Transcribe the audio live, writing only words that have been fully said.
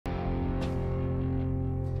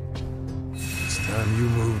Time you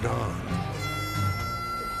moved on.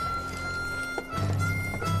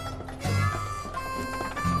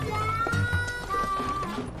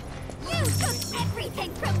 You took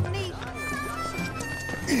everything from me!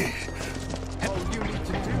 All you need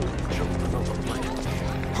to do, children of the planet,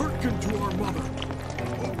 hearken to our mother.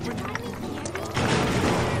 Open your mournful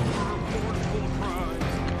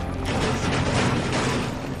cries.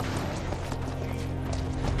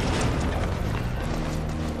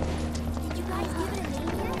 Did you guys give it a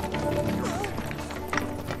name yet?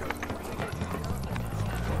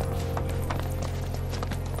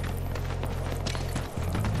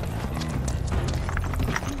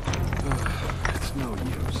 It's no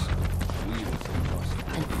use.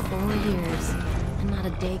 And 4 years, and not a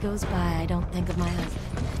day goes by I don't think of my husband.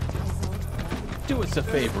 Do us a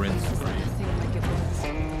favor and scream. Nothing like it was.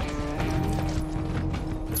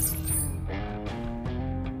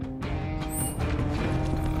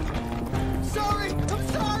 Sorry! I'm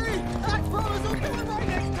sorry! I promise I'll do it right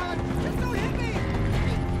next time! Just don't hit me!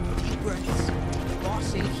 Deep breaths. The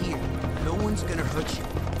boss ain't here. No one's gonna hurt you.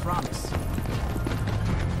 Promise.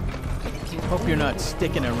 Hope you're not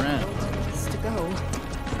sticking around. Has to go.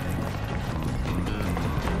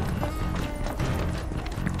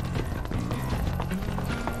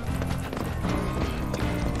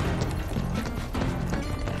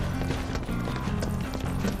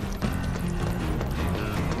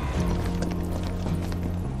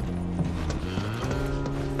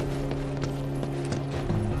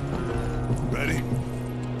 Ready?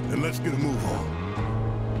 Then let's get a move on.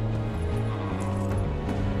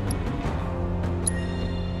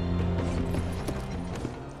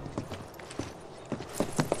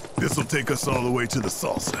 This'll take us all the way to the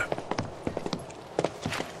saucer.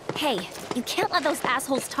 Hey, you can't let those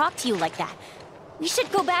assholes talk to you like that. We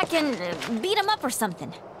should go back and beat them up or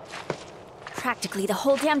something. Practically the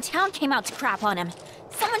whole damn town came out to crap on him.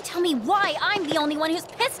 Someone tell me why I'm the only one who's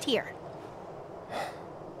pissed here.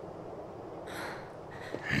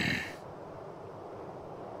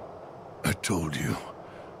 I told you,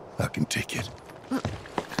 I can take it.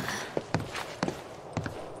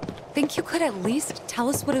 Think you could at least tell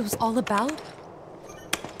us what it was all about?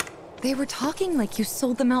 They were talking like you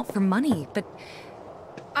sold them out for money, but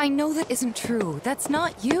I know that isn't true. That's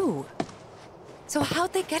not you. So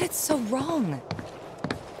how'd they get it so wrong?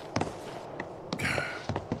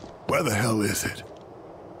 Where the hell is it?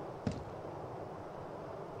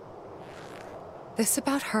 This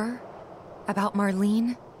about her? About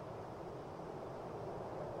Marlene?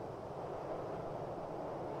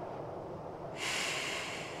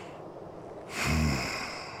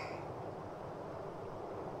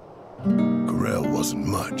 Corral wasn't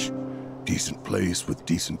much. Decent place with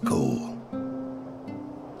decent coal.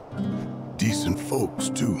 Decent folks,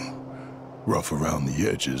 too. Rough around the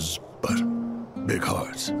edges, but big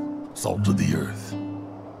hearts. Salt of the earth.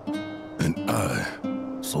 And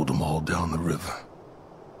I sold them all down the river.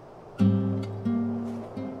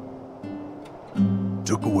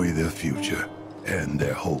 Took away their future and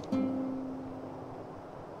their hope.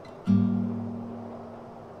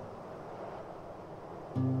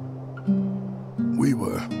 We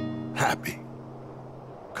were happy,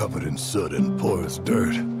 covered in soot and poor as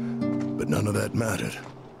dirt, but none of that mattered.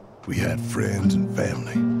 We had friends and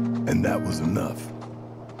family, and that was enough.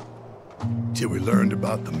 Till we learned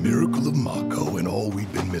about the miracle of Mako and all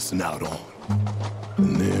we'd been missing out on.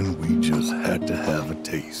 And then we just had to have a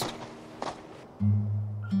taste.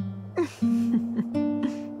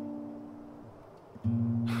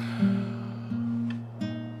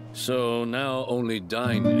 So now only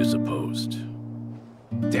Dine is opposed.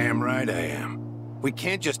 Damn right I am. We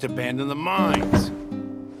can't just abandon the mines.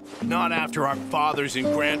 Not after our fathers and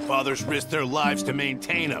grandfathers risked their lives to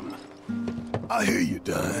maintain them. I hear you,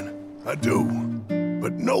 Dine. I do.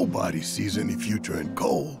 But nobody sees any future in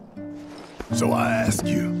coal. So I ask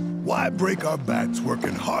you, why break our backs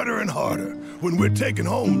working harder and harder when we're taking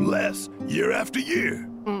home less year after year?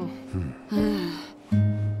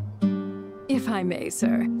 If I may,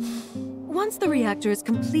 sir. Once the reactor is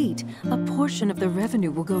complete, a portion of the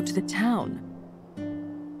revenue will go to the town.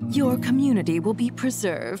 Your community will be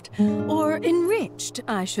preserved, or enriched,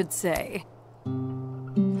 I should say.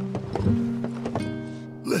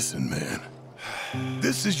 Listen, man.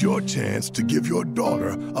 This is your chance to give your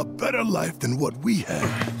daughter a better life than what we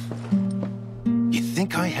had. You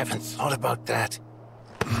think I haven't thought about that?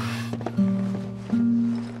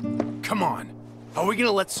 Come on. Are we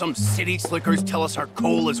gonna let some city slickers tell us our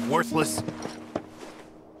coal is worthless?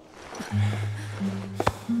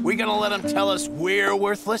 We gonna let them tell us we're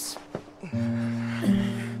worthless?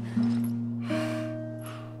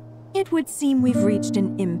 It would seem we've reached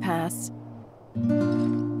an impasse.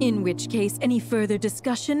 In which case, any further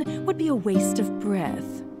discussion would be a waste of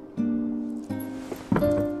breath.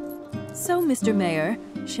 So, Mr. Mayor,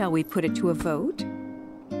 shall we put it to a vote?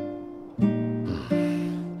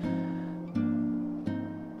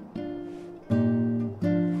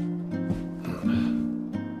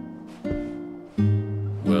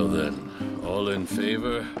 Well then, all in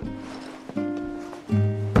favor?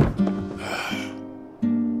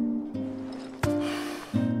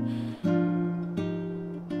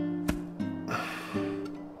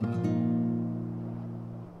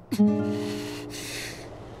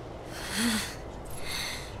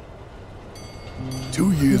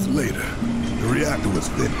 Years later, the reactor was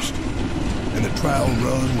finished, and the trial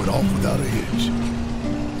run went off without a hitch.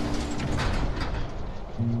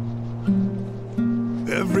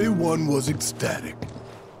 Everyone was ecstatic,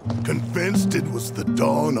 convinced it was the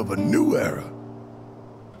dawn of a new era.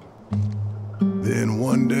 Then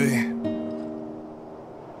one day,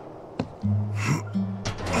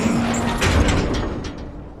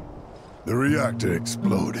 the reactor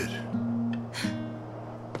exploded.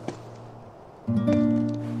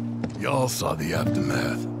 Y'all saw the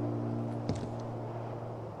aftermath.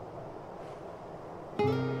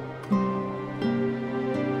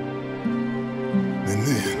 And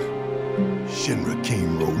then, Shinra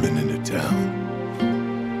came rolling into town.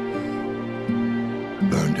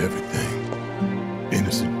 Burned everything.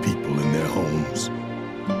 Innocent people in their homes.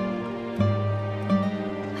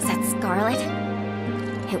 Was that Scarlet?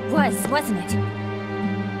 It was, wasn't it?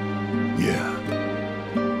 Yeah.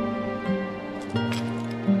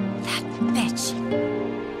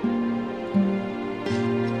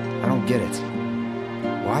 Get it.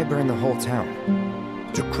 Why burn the whole town?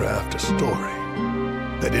 To craft a story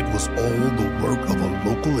that it was all the work of a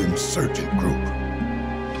local insurgent group.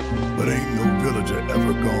 But ain't no villager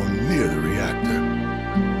ever gone near the reactor.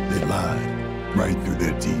 They lied right through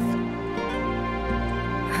their teeth.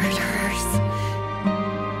 Murderers.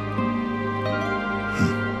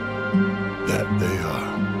 That they are.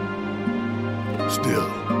 Still,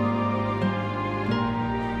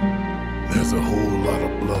 there's a whole lot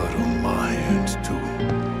of blood on my hands, too.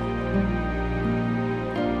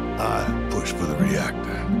 I pushed for the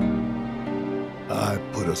reactor. I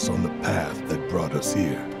put us on the path that brought us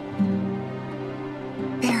here.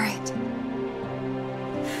 Barrett.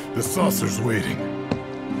 The saucer's waiting.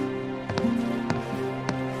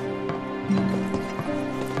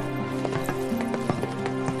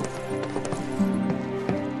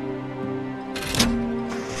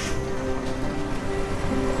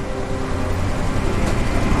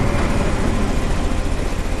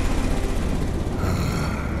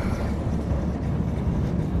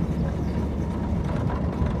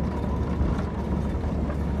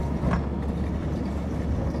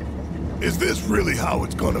 Is this really how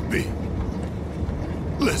it's gonna be?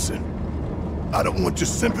 Listen, I don't want your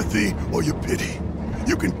sympathy or your pity.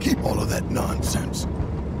 You can keep all of that nonsense.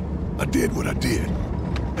 I did what I did,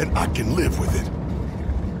 and I can live with it.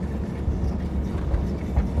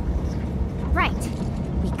 Right.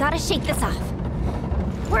 We gotta shake this off.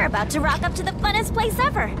 We're about to rock up to the funnest place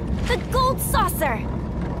ever! The Gold Saucer!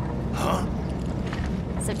 Huh?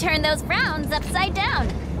 So turn those frowns upside down.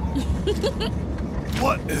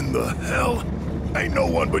 What in the hell? Ain't no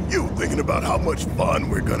one but you thinking about how much fun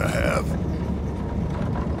we're gonna have.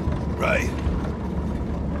 Right?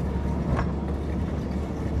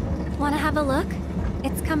 Wanna have a look?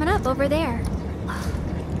 It's coming up over there.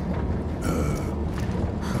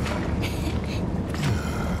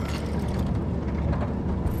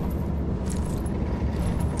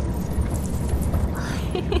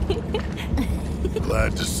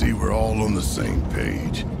 Glad to see we're all on the same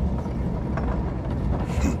page.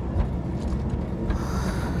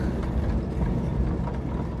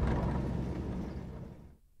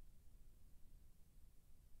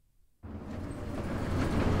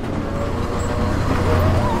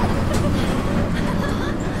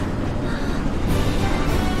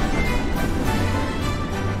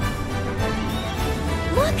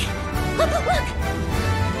 Look!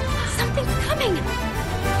 Something's coming!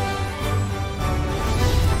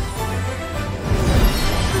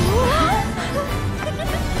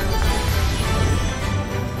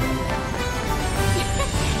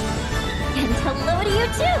 And hello to you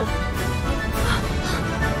too!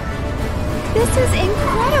 This is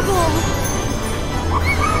incredible!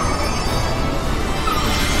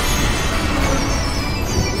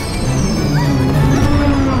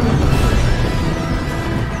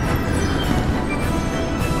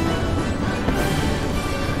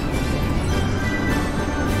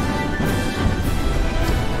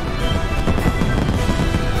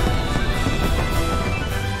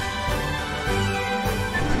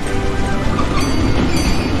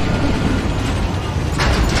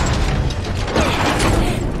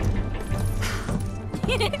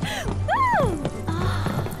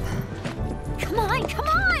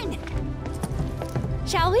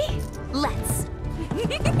 Shall we? Let's.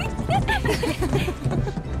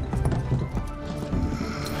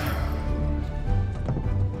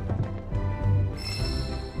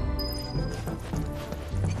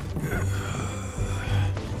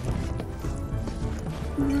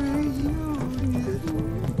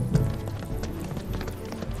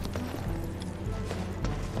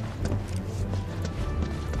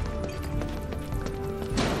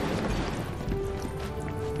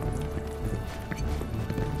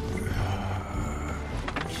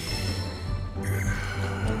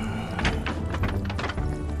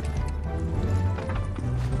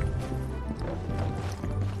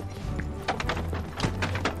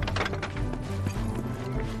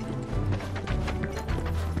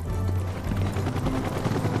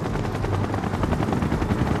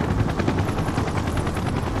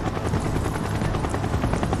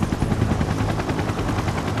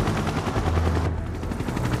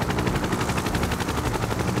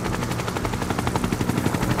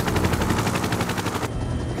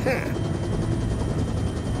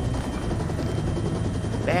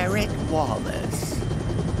 Wallace,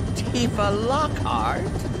 Tifa Lockhart,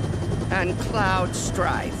 and Cloud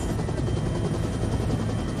Strife.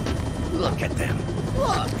 Look at them.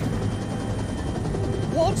 Look!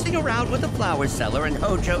 Waltzing around with the flower seller and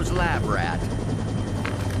Hojo's lab rat.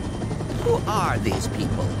 Who are these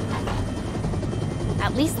people?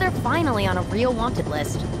 At least they're finally on a real wanted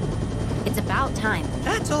list. It's about time.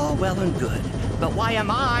 That's all well and good, but why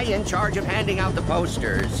am I in charge of handing out the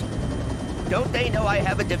posters? Don't they know I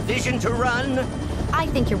have a division to run? I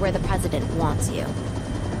think you're where the president wants you.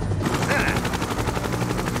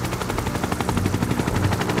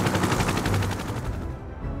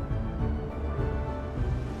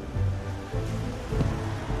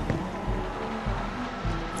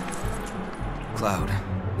 Cloud,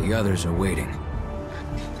 the others are waiting.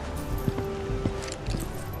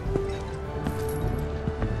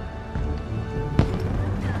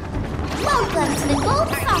 Welcome to the Gold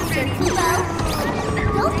Saucer, Kubo!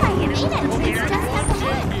 You'll find the main entrance just up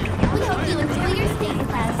ahead. We hope you enjoy your stay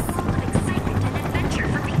with us. Excitement and adventure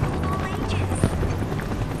for people of all ages.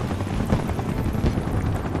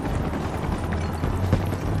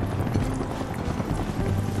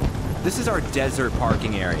 This is our desert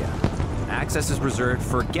parking area. Access is reserved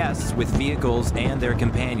for guests with vehicles and their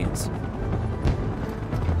companions.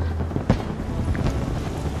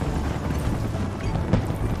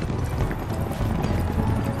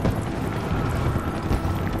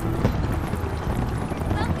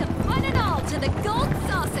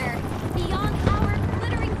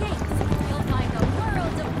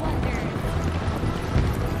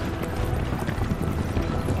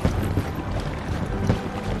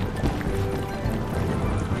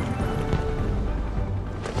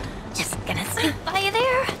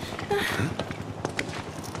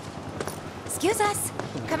 Excuse us.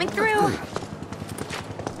 Coming through.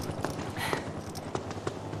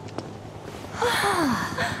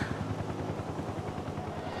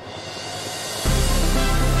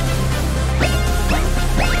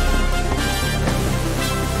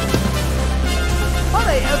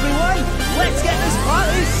 Alright, everyone, let's get this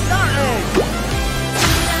party started!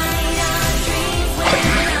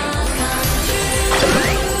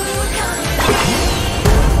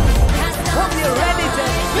 Hope you're ready to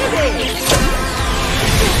finish!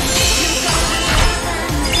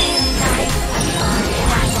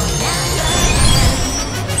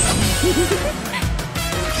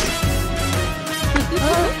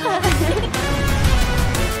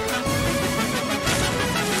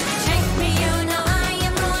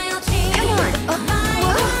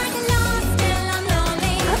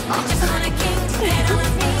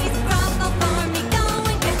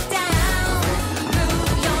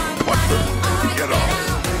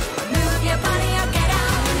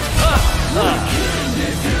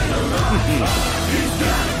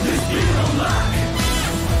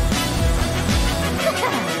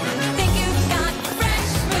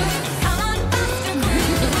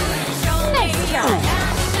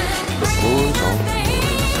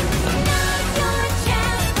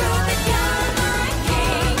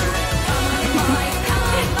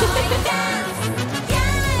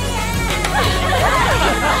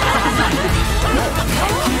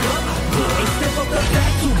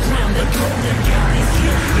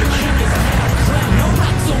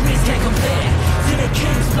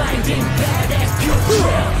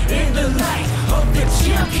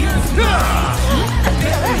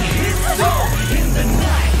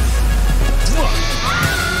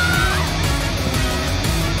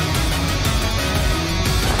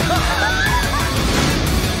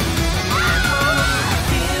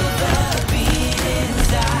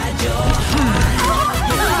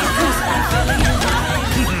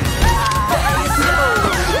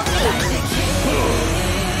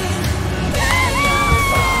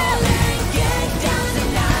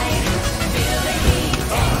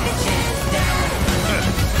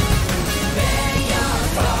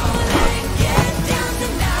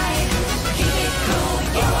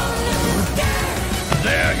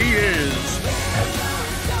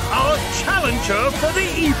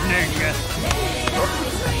 happening?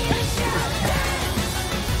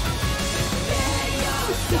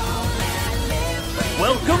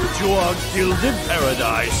 Welcome to our gilded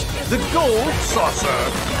paradise, the Gold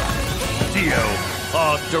Saucer. Dio,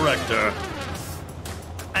 art director.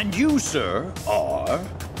 And you, sir, are...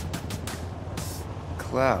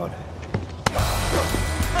 Cloud.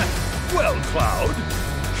 Well, Cloud,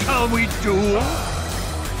 shall we duel?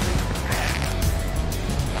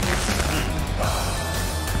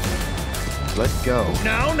 Let's go.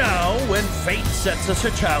 Now, when fate sets us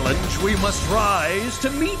a challenge, we must rise to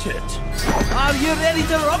meet it. Are you ready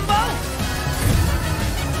to rumble?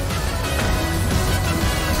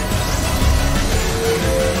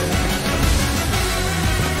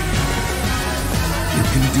 You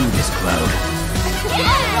can do this, Cloud.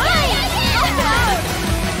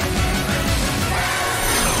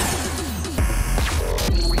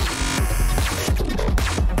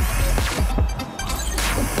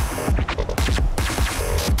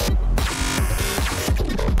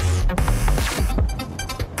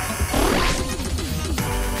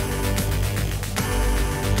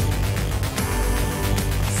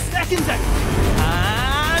 Second deck.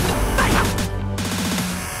 And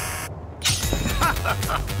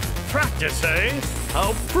practice, eh?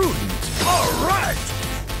 How prudent. All right.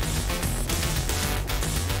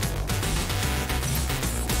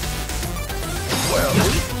 Well.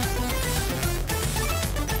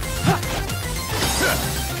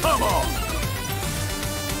 Come on.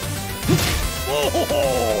 Oh.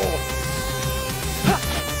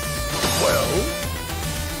 Well.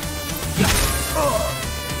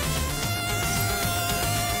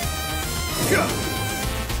 Yeah.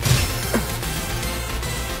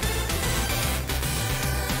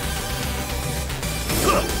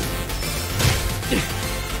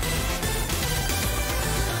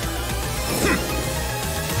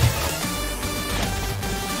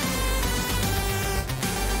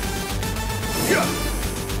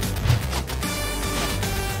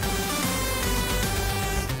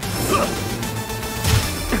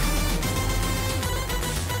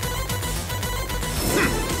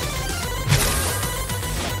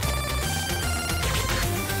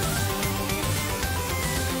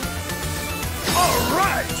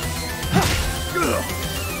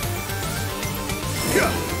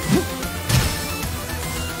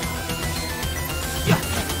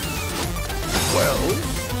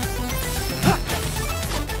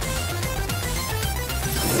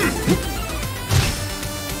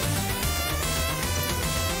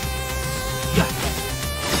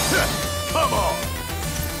 Come on!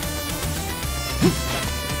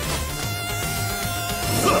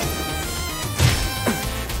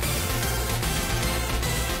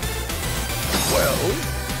 Well...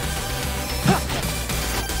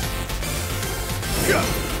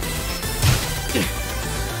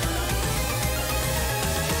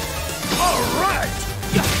 All right!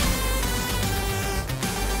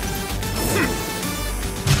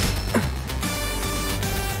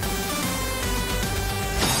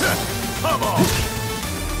 Come on!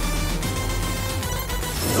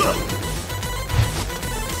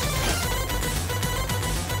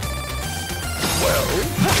 Well...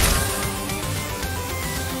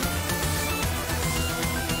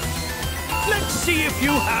 Let's see if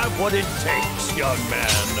you have what it takes, young man.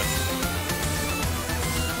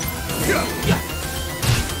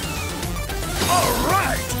 All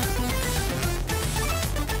right!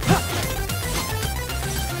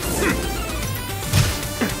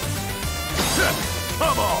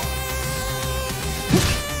 Come on!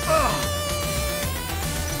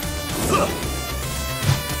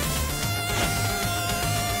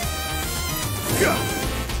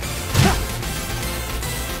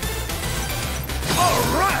 All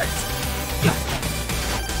right!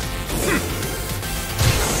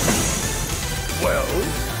 Well...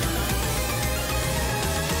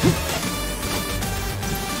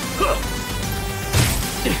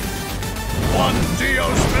 One Dio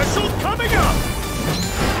special coming up!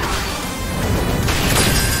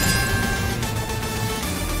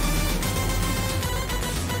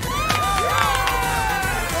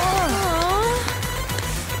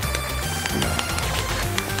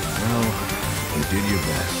 Well, you did your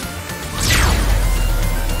best.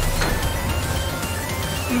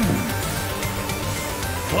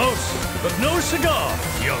 Close, but no cigar,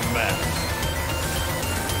 young man.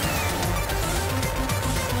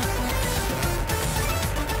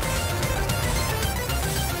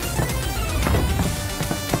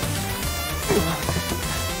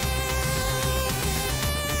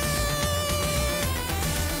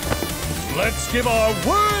 Let's give our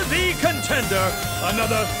worthy contender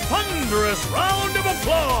another thunderous round of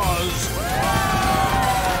applause!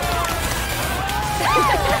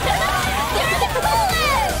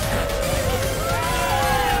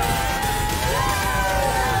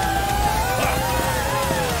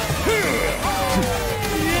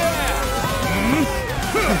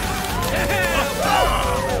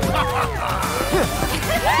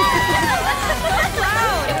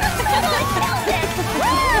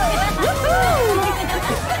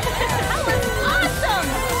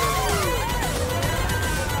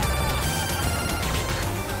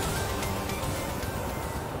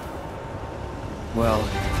 Well,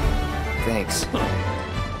 thanks. Nice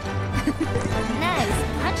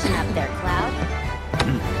punching up there, Cloud.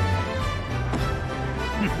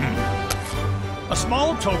 A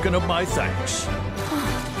small token of my thanks.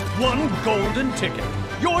 1 golden ticket.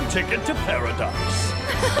 Your ticket to paradise.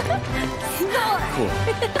 Cool.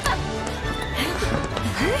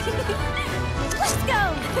 Let's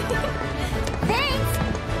go! Thanks!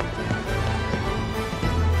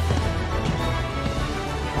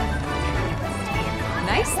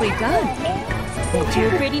 Nicely done. Bet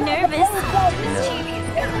you're pretty nervous.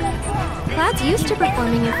 Cloud's used to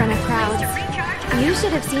performing in front of crowds. You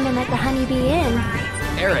should have seen him at the Honeybee Inn.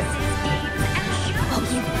 Aaron. Oh,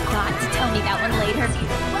 you've got to tell me that one later.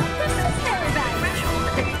 Welcome to paradise.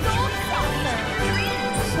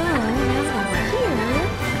 So, now that we're here,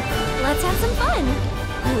 let's have some fun.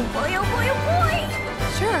 Oh boy, oh boy, oh boy!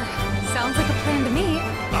 Sure. Sounds like a plan to me.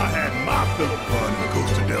 I had my fill of fun in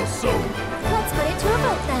Costa del Sol. Let's put it to a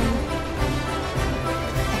vote then.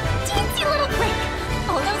 Teensy little click!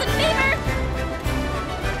 All those in favor?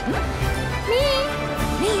 Me.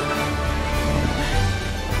 Yeah!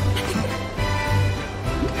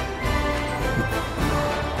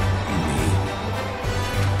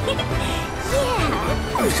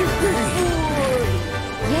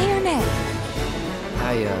 Yay or nay?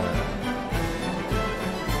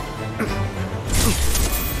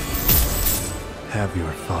 Have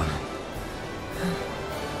your fun.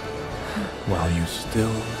 While you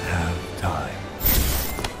still have time.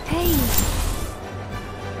 Hey.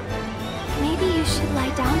 Maybe you should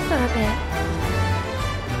lie down for a bit.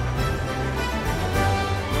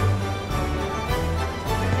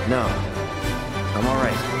 No. I'm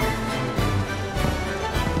alright.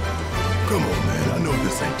 Come on, man. I know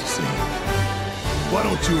this ain't your scene. Why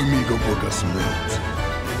don't you and me go book us some rooms?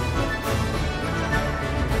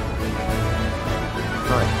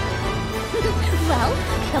 Fine. Well,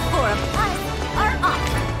 the 4 of us are off.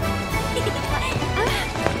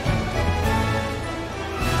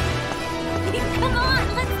 Come on,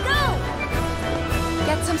 let's go!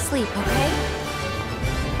 Get some sleep, okay?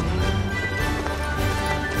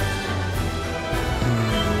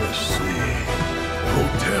 Let's see.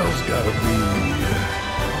 Hotel's gotta be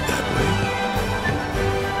that way.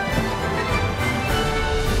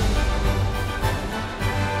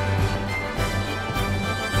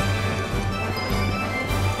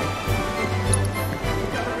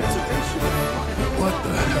 What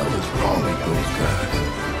the hell is wrong with those guys?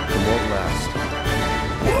 It won't last.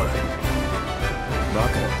 What? Not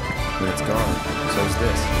gonna. When it's gone, so's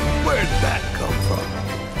this. Where'd that come from?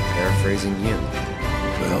 Paraphrasing you.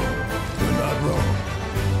 Well, you're not wrong.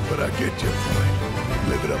 But I get your point.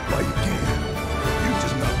 Live it up while you can. You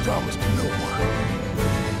just not promised to no one.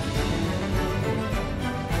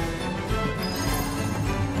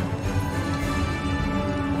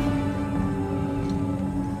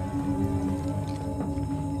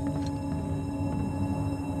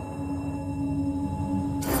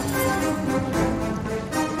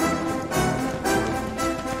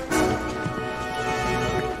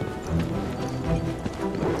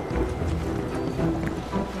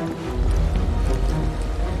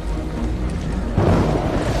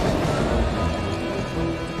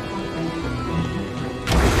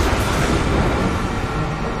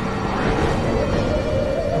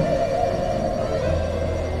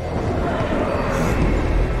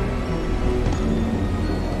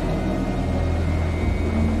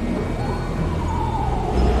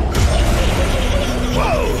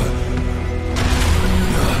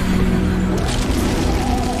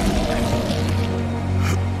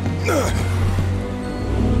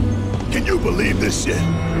 Can you believe this shit?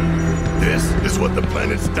 This is what the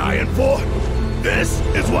planet's dying for? This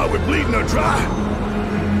is why we're bleeding her dry?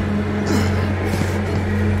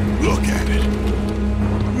 Look at it.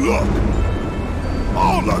 Look.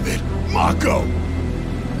 All of it. Mako.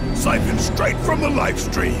 Siphoned straight from the life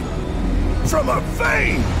stream. From her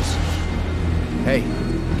veins. Hey,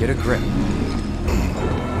 get a grip.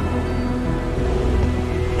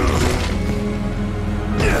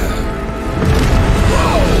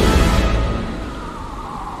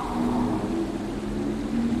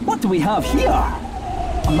 What do we have here?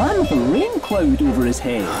 A man with a rain cloud over his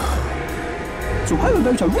head. So how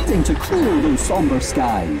about a reading to clear those somber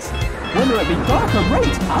skies? Whether it be dark or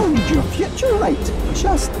bright, I'll read your future right.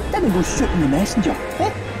 Just didn't go shooting the messenger,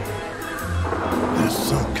 eh? This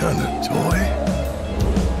some kind of toy?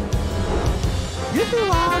 You two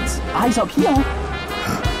lads, eyes up here.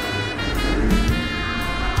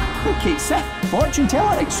 Okay, Sith, fortune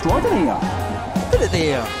teller extraordinaire. Put it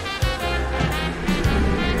there.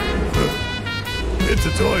 It's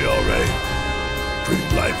a toy, all right. Pretty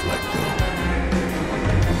lifelike, though.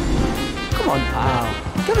 Come on, pal.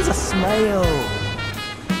 Give us a smile.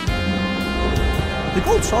 The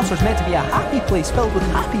Gold Saucer's meant to be a happy place filled with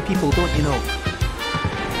happy people, don't you know?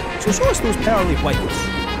 So show us those pearly whites.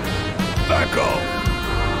 Back off!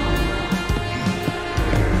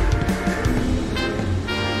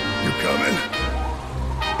 You coming?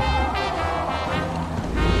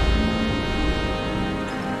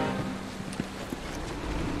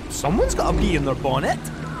 Someone's got a bee in their bonnet.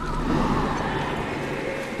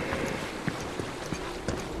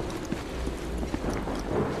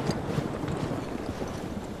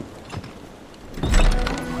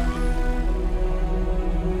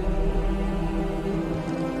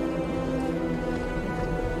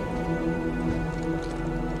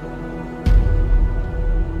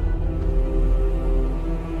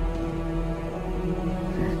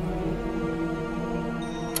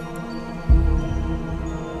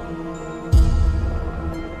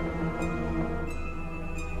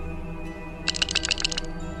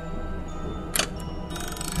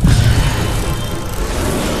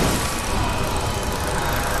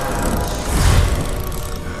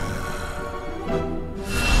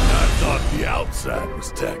 Outside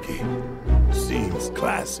was tacky. Seems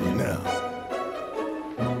classy now.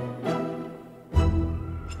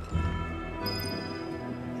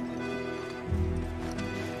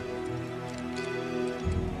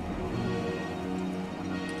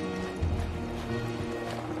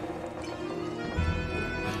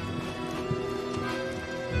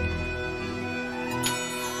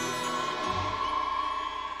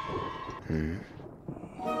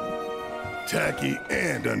 Tacky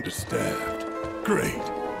and understaffed. Great.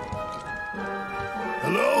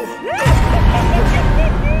 Hello?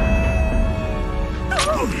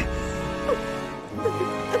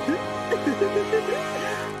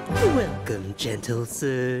 Welcome, gentle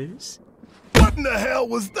sirs. What in the hell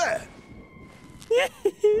was that?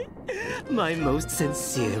 My most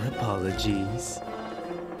sincere apologies.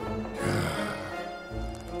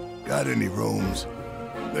 Got any rooms?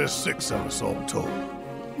 There's 6 of us all told.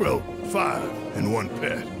 Well, 5 and 1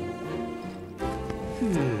 pet.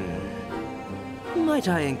 Might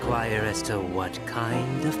I inquire as to what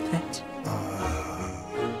kind of pet?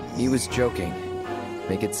 He was joking.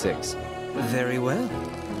 Make it 6. Very well.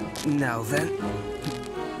 Now then.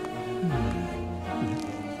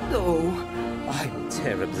 Oh, I'm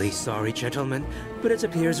terribly sorry, gentlemen, but it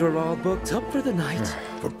appears we're all booked up for the night.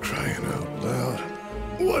 For crying out loud.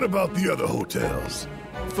 What about the other hotels?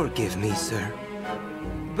 Forgive me, sir.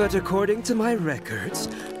 But according to my records,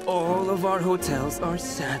 all of our hotels are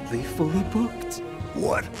sadly fully booked.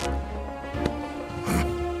 What?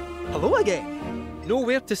 Hello again.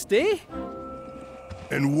 Nowhere to stay?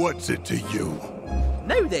 And what's it to you?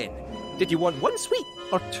 Now then, did you want 1 suite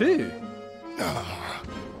or 2?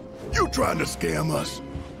 You trying to scam us?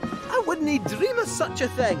 I wouldn't dream of such a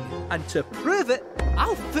thing. And to prove it,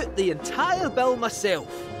 I'll foot the entire bill myself.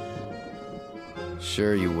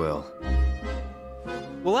 Sure you will.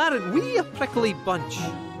 Well, aren't we a prickly bunch?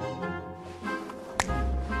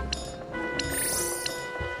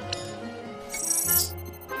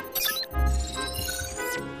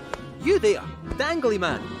 You there, dangly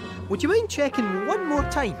man. Would you mind checking one more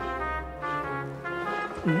time?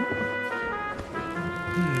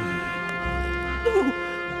 Oh,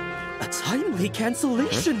 a timely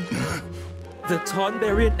cancellation. The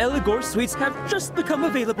Tonberry and Eligor suites have just become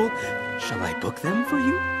available. Shall I book them for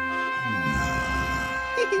you?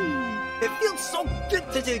 It feels so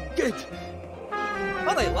good to do good.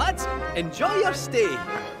 All right, lads, enjoy your stay.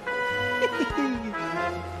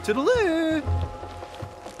 Toodaloo.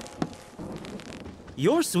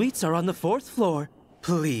 Your suites are on the 4th floor.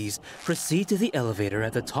 Please proceed to the elevator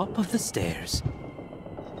at the top of the stairs.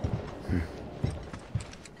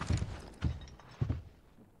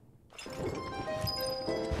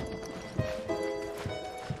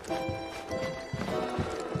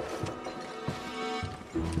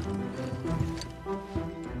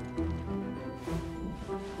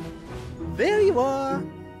 There you are.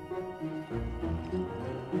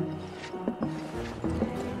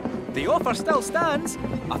 The offer still stands.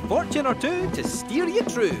 A fortune or 2 to steer you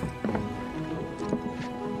true.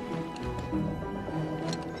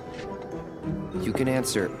 You can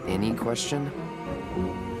answer any question?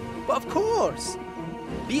 But of course.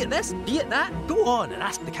 Be it this, be it that, go on and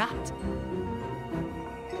ask the cat.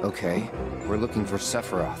 Okay, we're looking for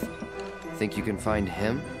Sephiroth. Think you can find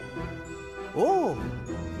him? Oh,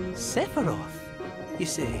 Sephiroth, you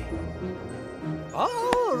say?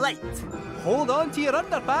 All right. Hold on to your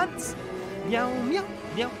underpants. Meow, meow,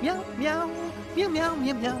 meow, meow, meow, meow, meow,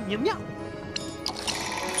 meow, meow, meow, meow.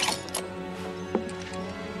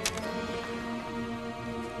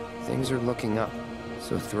 Things are looking up,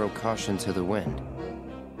 so throw caution to the wind.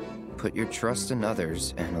 Put your trust in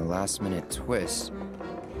others, and a last-minute twist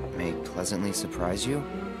may pleasantly surprise you?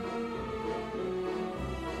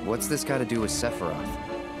 What's this got to do with Sephiroth?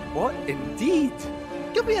 What, indeed?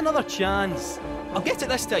 Give me another chance. I'll get it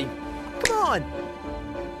this time. Come on!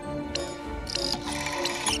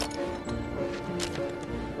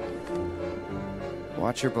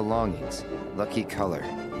 Watch your belongings. Lucky color.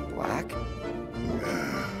 Black?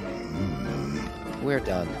 We're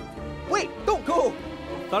done. Wait, don't go!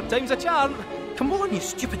 Third time's a charm. Come on, you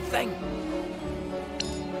stupid thing.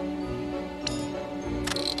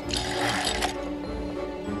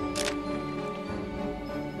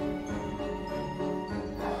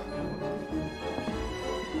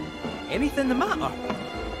 Anything the matter?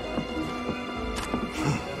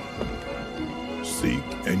 Seek,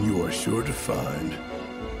 and you are sure to find.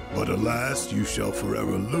 But alas, you shall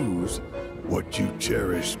forever lose what you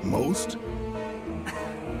cherish most.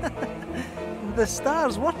 The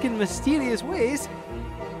stars work in mysterious ways.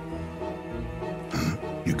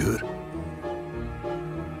 You good?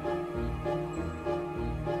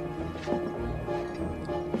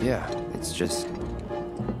 Yeah, it's just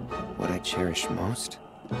what I cherish most.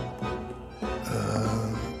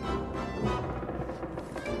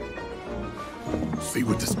 See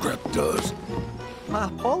what this scrap does? My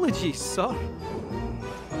apologies, sir.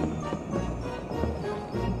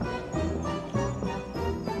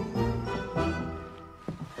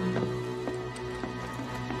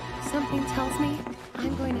 Something tells me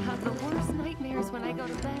I'm going to have the worst nightmares when I go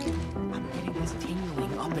to bed. I'm getting this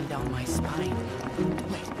tingling up and down my spine.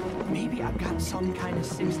 Wait, maybe I've got some kind of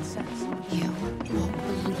sixth sense. You won't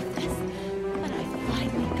believe this, but I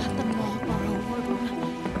finally got the Marlboro room.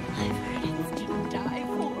 I've heard it's to die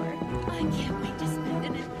for. I can't wait to spend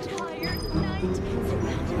an entire night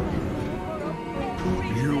surrounded by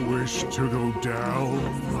Marlboro. You wish to go down,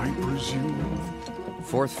 I presume?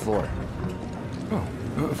 4th floor.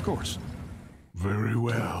 Oh, of course. Very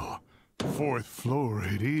well. 4th floor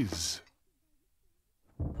it is.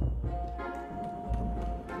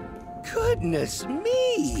 Goodness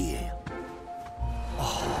me!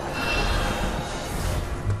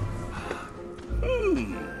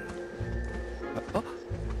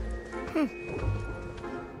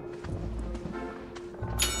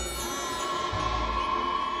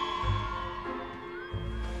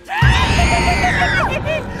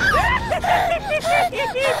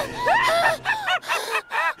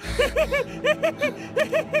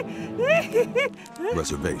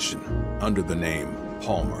 Reservation under the name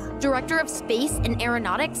Palmer. Director of Space and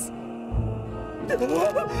Aeronautics?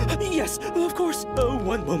 Yes, of course. Oh,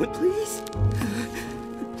 one moment, please.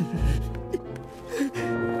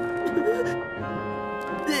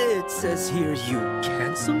 It says here you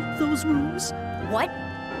canceled those rooms? What?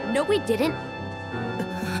 No, we didn't.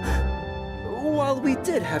 While we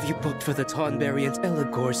did have you booked for the Tonberry and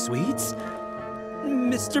Eligor suites,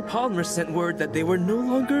 Mr. Palmer sent word that they were no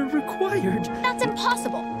longer required. That's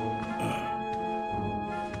impossible.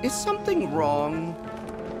 Is something wrong?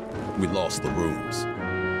 We lost the rooms.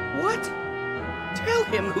 What? Tell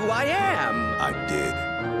him who I am. I did.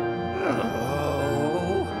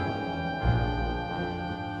 Oh.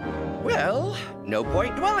 Well, no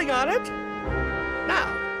point dwelling on it. Now,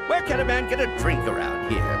 where can a man get a drink around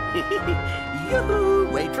here? Yoo-hoo,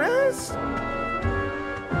 waitress!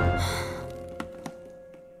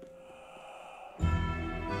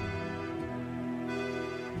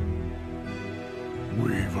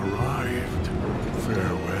 We've arrived.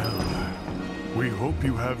 Farewell. We hope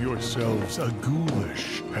you have yourselves a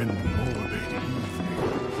ghoulish and morbid evening.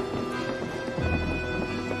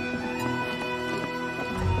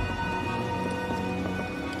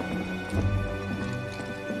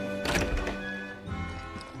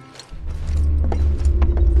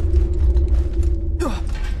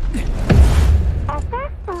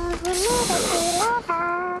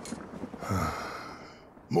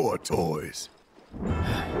 More toys.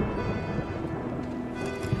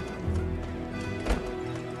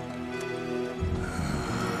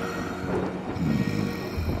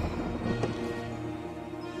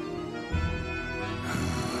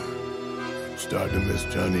 Starting to miss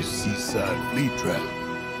Johnny's seaside flea trap.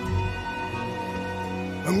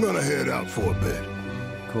 I'm gonna head out for a bit.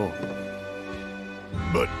 Cool.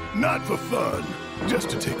 But not for fun, just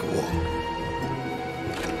to take a walk.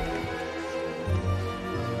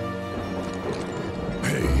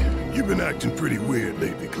 Hey, you've been acting pretty weird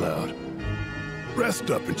lately, Cloud. Rest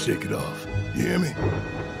up and shake it off. You hear me?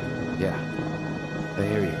 Yeah, I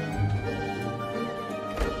hear you.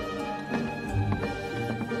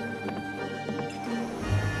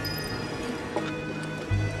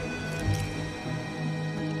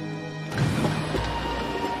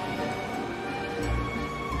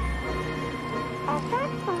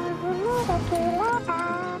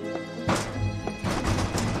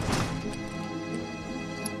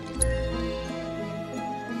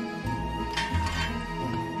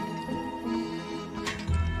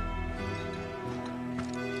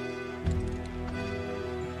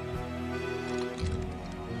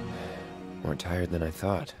 more tired than I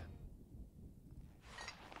thought.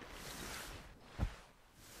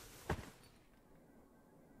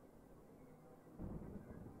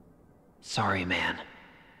 Sorry, man.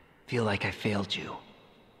 Feel like I failed you.